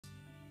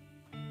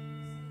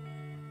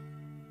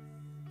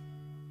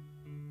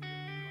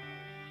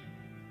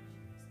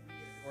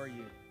are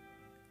you?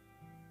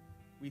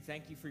 We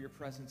thank you for your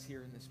presence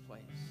here in this place.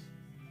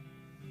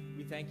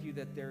 We thank you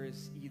that there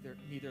is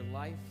neither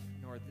life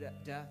nor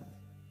death,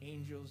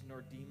 angels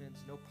nor demons,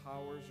 no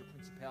powers or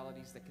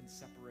principalities that can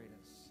separate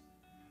us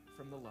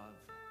from the love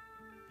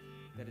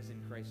that is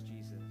in Christ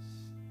Jesus.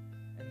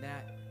 And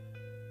that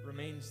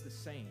remains the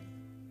same.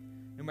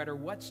 No matter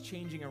what's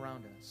changing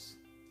around us,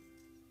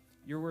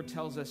 your word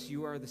tells us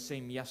you are the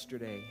same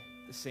yesterday,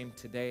 the same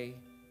today,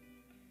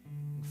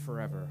 and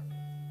forever.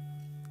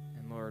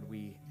 And Lord,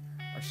 we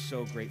are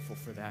so grateful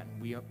for that.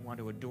 And we want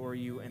to adore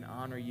you and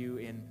honor you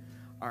in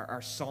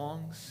our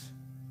songs,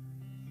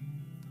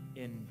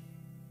 in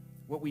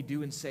what we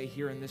do and say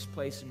here in this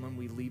place, and when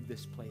we leave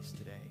this place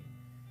today.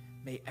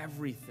 May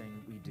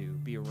everything we do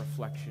be a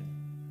reflection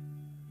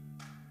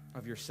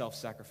of your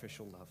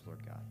self-sacrificial love, Lord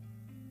God.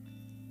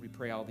 We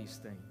pray all these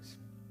things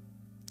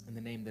in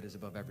the name that is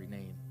above every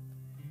name,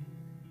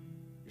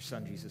 your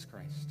Son, Jesus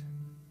Christ.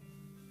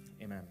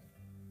 Amen.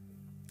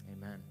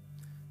 Amen.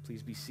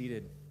 Please be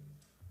seated.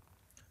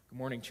 Good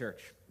morning,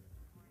 church.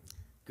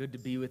 Good to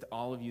be with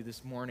all of you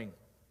this morning.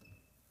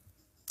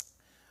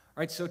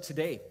 All right, so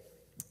today,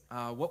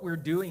 what we're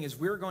doing is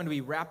we're going to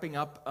be wrapping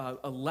up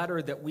a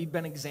letter that we've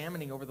been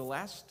examining over the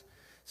last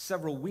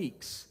several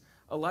weeks,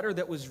 a letter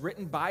that was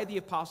written by the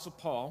Apostle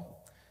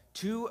Paul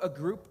to a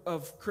group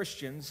of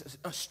Christians,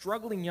 a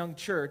struggling young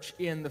church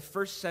in the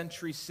first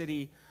century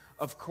city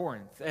of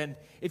Corinth. And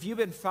if you've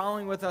been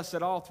following with us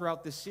at all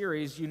throughout this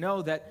series, you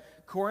know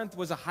that Corinth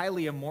was a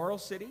highly immoral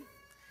city.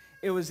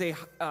 It was a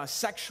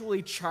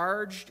sexually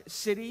charged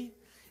city.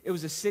 It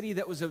was a city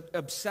that was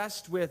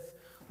obsessed with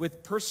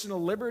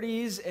personal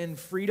liberties and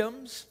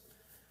freedoms.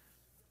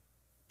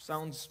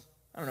 Sounds,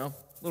 I don't know,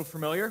 a little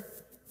familiar,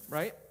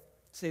 right?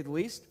 To say the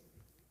least.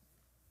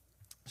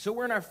 So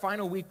we're in our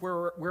final week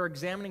where we're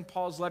examining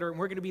Paul's letter, and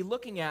we're going to be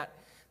looking at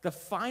the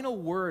final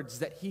words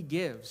that he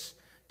gives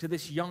to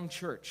this young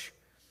church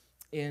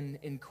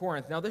in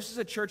Corinth. Now, this is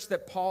a church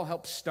that Paul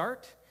helped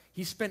start.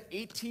 He spent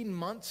 18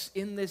 months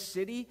in this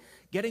city,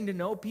 getting to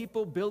know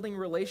people, building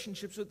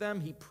relationships with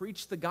them. He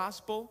preached the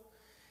gospel,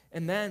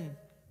 and then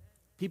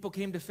people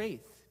came to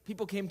faith.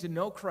 People came to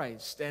know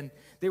Christ, and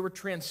they were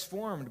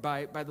transformed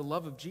by the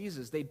love of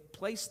Jesus. They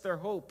placed their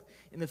hope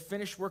in the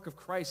finished work of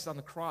Christ on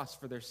the cross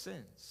for their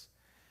sins.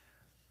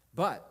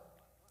 But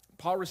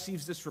Paul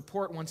receives this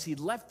report once he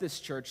left this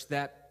church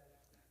that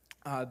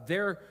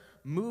their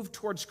move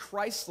towards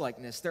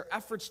Christ-likeness, their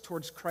efforts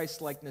towards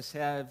Christ-likeness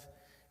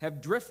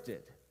have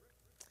drifted.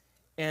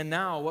 And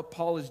now what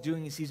Paul is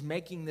doing is he's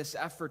making this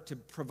effort to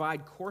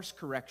provide course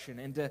correction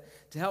and to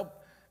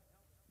help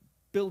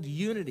build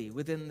unity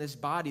within this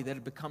body that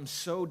had become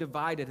so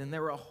divided. And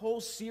there were a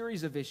whole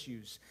series of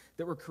issues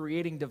that were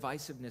creating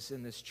divisiveness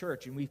in this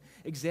church, and we've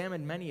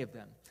examined many of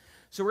them.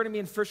 So we're going to be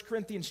in 1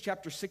 Corinthians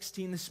chapter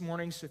 16 this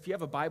morning, so if you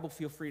have a Bible,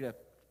 feel free to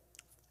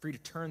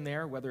turn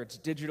there, whether it's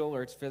digital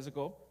or it's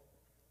physical.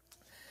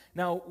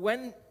 Now,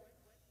 when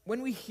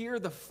we hear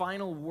the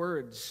final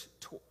words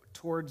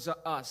towards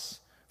us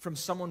from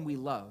someone we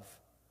love,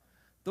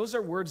 those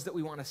are words that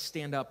we want to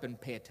stand up and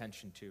pay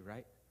attention to,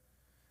 right?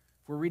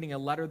 If we're reading a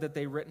letter that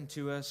they've written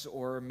to us,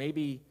 or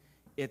maybe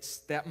it's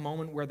that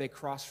moment where they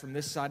cross from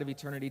this side of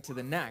eternity to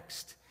the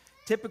next,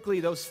 typically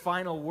those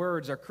final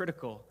words are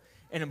critical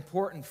and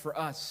important for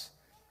us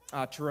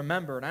to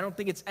remember. And I don't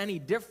think it's any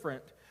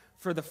different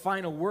for the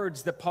final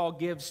words that Paul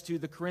gives to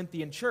the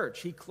Corinthian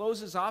church. He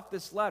closes off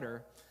this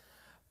letter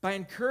by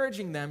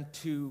encouraging them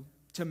to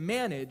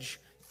manage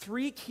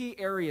three key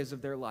areas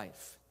of their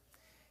life.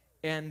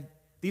 And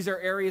these are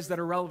areas that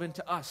are relevant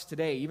to us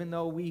today, even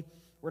though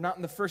we're not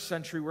in the first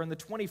century, we're in the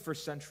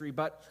 21st century.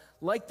 But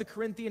like the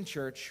Corinthian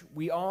church,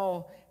 we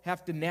all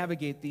have to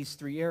navigate these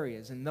three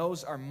areas. And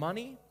those are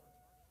money,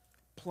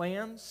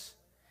 plans,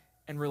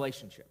 and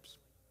relationships.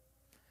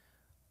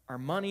 Our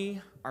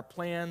money, our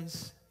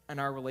plans, and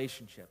our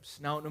relationships.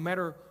 Now, no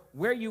matter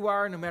where you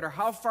are, no matter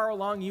how far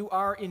along you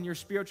are in your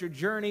spiritual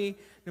journey,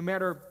 no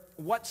matter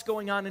what's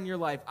going on in your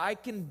life, I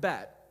can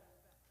bet,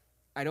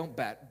 I don't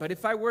bet, but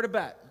if I were to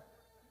bet,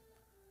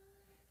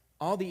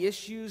 all the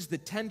issues, the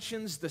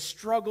tensions, the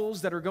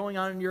struggles that are going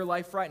on in your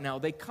life right now,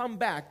 they come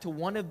back to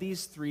one of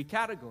these three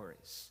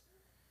categories.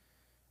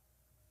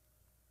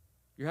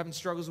 You're having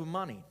struggles with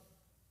money.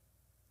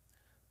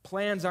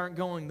 Plans aren't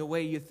going the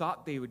way you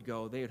thought they would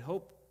go, they had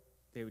hoped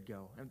they would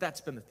go. And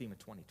that's been the theme of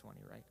 2020,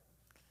 right?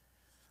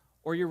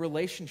 Or your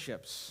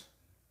relationships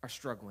are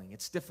struggling.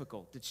 It's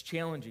difficult. It's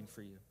challenging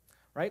for you,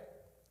 right?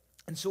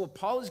 And so what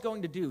Paul is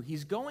going to do,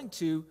 he's going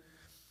to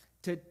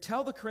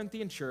tell the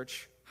Corinthian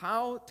church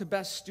how to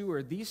best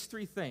steward these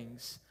three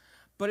things,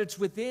 but it's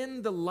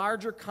within the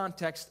larger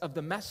context of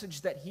the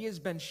message that he has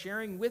been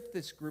sharing with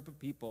this group of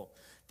people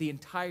the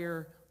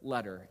entire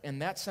letter.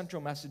 And that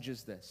central message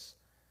is this: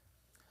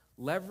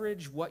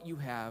 leverage what you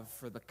have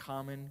for the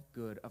common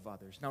good of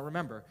others. Now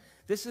remember,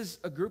 this is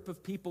a group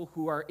of people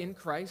who are in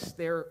Christ.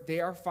 They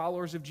are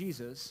followers of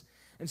Jesus.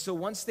 And so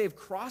once they've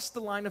crossed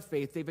the line of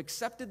faith, they've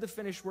accepted the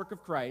finished work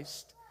of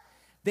Christ,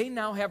 they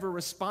now have a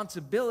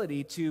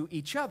responsibility to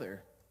each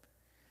other.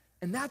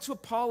 And that's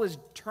what Paul is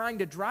trying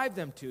to drive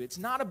them to. It's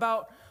not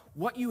about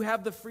what you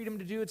have the freedom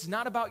to do. It's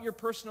not about your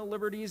personal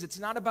liberties. It's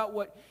not about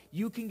what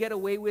you can get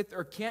away with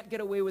or can't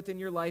get away with in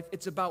your life.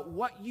 It's about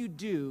what you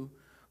do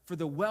for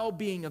the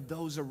well-being of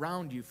those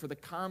around you, for the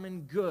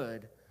common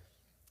good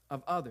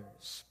of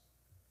others.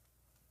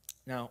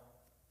 Now,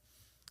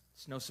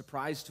 it's no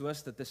surprise to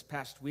us that this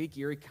past week,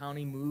 Erie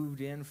County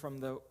moved in from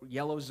the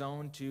yellow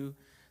zone to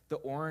the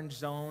orange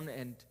zone.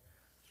 And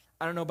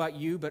I don't know about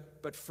you,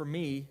 but for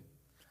me,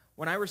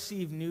 when I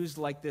receive news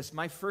like this,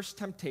 my first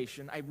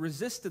temptation, I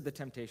resisted the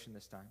temptation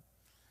this time,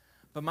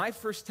 but my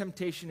first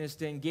temptation is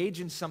to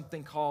engage in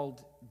something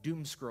called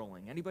doom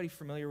scrolling. Anybody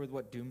familiar with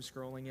what doom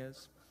scrolling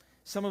is?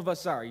 Some of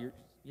us are.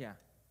 Yeah.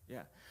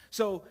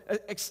 So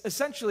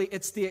essentially,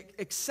 it's the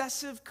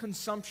excessive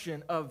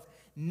consumption of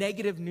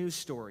negative news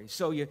stories.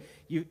 So you're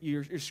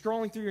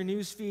scrolling through your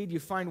news feed, you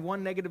find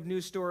one negative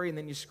news story, and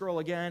then you scroll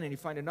again, and you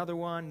find another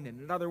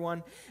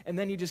one, and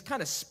then you just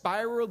kind of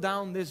spiral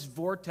down this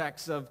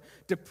vortex of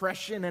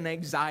depression and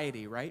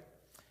anxiety, right?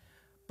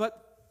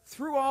 But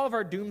through all of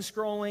our doom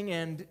scrolling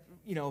and,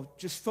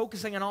 just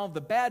focusing on all of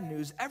the bad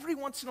news, every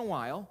once in a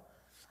while,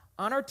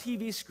 on our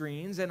TV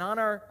screens and on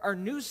our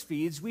news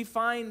feeds, we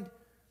find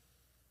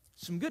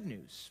some good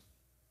news.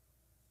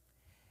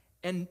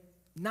 And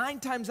 9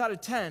 times out of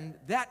 10,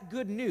 that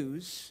good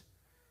news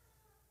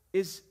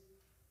is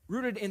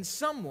rooted in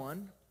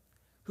someone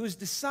who's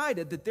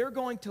decided that they're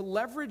going to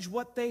leverage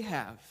what they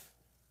have,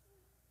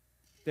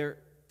 their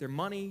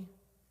money,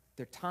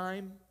 their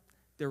time,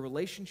 their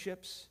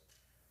relationships,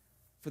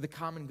 for the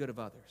common good of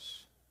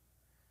others.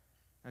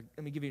 Now,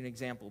 let me give you an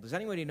example. Does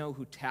anybody know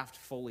who Taft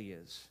Foley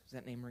is? Does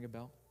that name ring a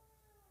bell?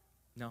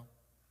 No?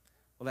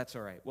 Well, that's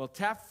all right. Well,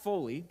 Taft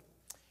Foley,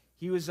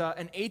 he was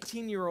an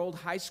 18-year-old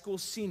high school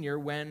senior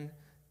when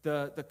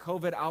the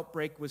COVID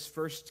outbreak was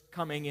first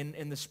coming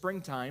in the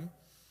springtime,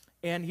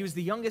 and he was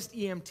the youngest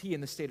EMT in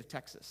the state of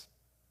Texas.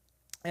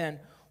 And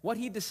what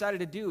he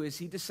decided to do is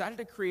he decided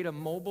to create a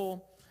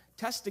mobile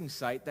testing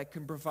site that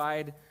can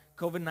provide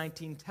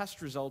COVID-19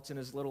 test results in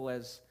as little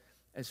as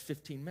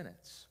 15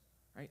 minutes,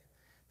 right?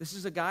 This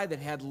is a guy that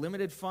had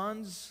limited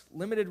funds,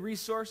 limited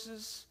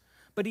resources,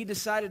 but he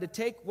decided to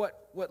take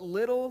what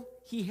little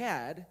he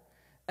had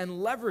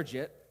and leverage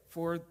it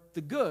for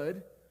the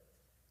good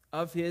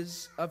of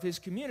his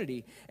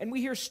community. And we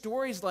hear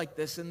stories like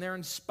this, and they're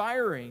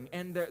inspiring,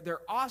 and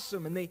they're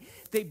awesome, and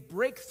they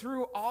break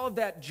through all of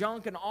that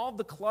junk and all of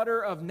the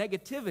clutter of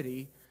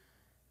negativity,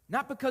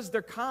 not because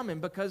they're common,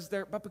 but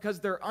because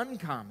they're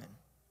uncommon,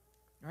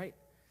 right?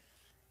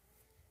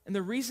 And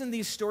the reason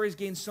these stories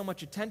gain so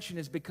much attention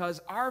is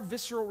because our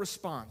visceral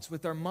response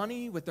with our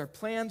money, with our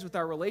plans, with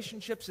our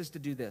relationships is to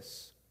do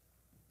this,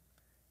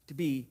 to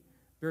be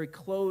very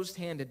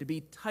closed-handed, to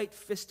be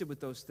tight-fisted with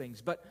those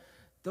things. But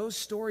those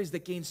stories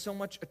that gain so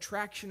much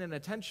attraction and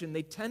attention,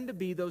 they tend to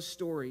be those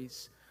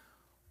stories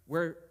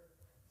where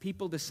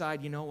people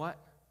decide, you know what?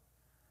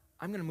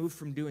 I'm going to move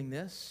from doing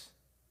this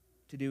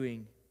to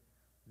doing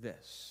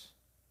this.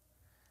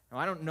 Now,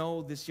 I don't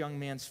know this young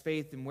man's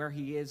faith and where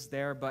he is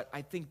there, but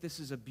I think this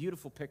is a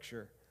beautiful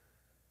picture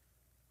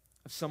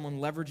of someone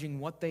leveraging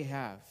what they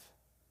have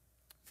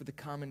for the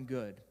common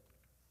good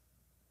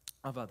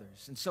of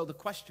others. And so the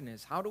question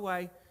is, how do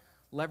I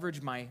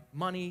leverage my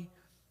money,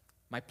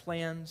 my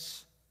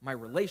plans, my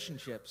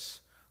relationships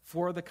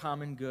for the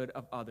common good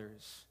of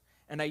others?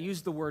 And I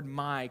use the word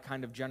 "my"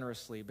 kind of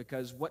generously,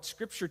 because what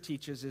Scripture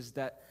teaches is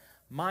that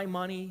my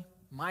money,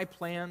 my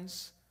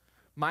plans,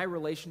 my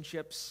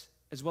relationships,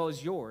 as well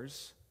as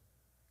yours,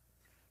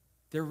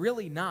 they're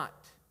really not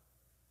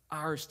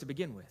ours to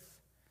begin with.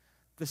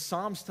 The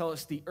Psalms tell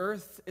us the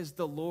earth is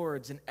the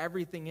Lord's and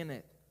everything in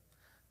it.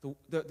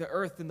 The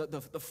earth and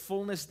the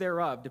fullness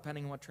thereof,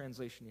 depending on what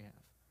translation you have.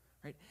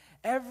 Right?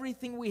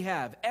 Everything we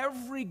have,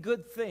 every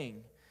good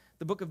thing,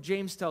 the book of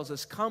James tells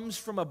us, comes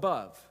from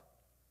above.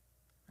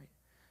 Right?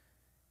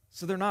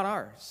 So they're not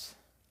ours.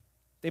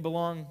 They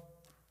belong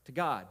to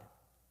God.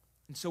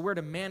 And so we're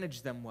to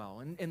manage them well.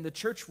 And in the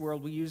church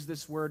world, we use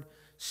this word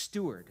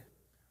steward.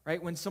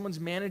 Right? When someone's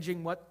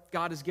managing what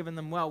God has given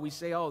them well, we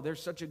say, oh, they're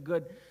such a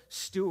good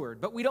steward.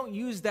 But we don't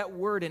use that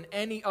word in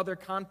any other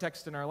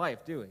context in our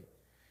life, do we?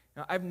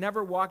 Now, I've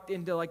never walked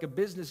into like a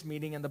business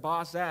meeting and the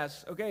boss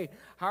asks, okay,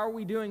 how are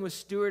we doing with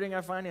stewarding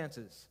our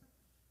finances?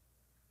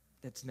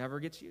 That never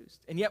gets used.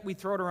 And yet we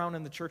throw it around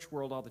in the church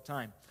world all the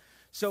time.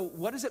 So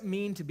what does it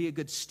mean to be a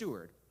good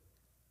steward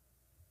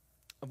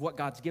of what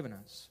God's given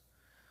us?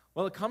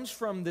 Well, it comes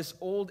from this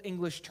Old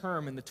English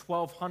term in the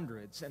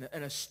 1200s,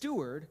 and a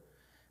steward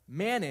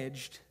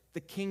managed the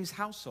king's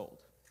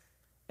household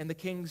and the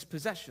king's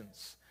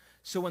possessions.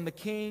 So when the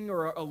king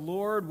or a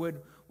lord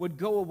would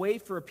go away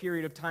for a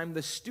period of time,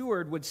 the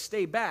steward would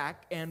stay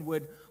back and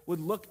would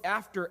look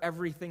after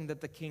everything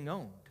that the king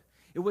owned.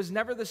 It was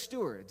never the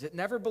steward's. It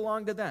never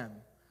belonged to them,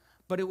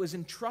 but it was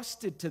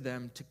entrusted to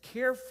them to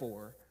care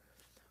for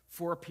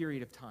a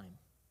period of time,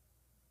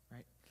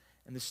 right?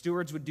 And the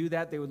stewards would do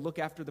that. They would look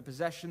after the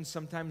possessions.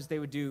 Sometimes they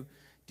would do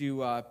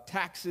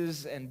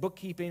taxes and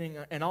bookkeeping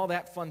and all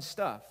that fun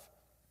stuff.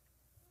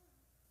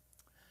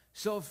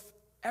 So if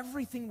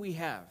everything we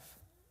have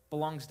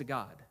belongs to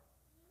God,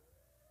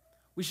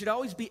 we should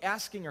always be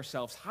asking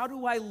ourselves, how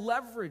do I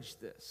leverage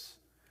this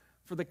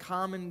for the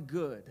common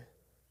good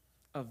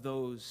of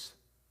those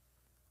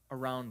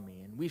around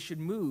me? And we should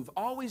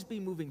always be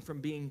moving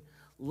from being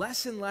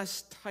less and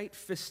less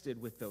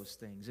tight-fisted with those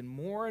things and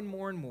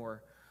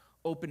more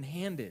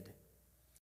open-handed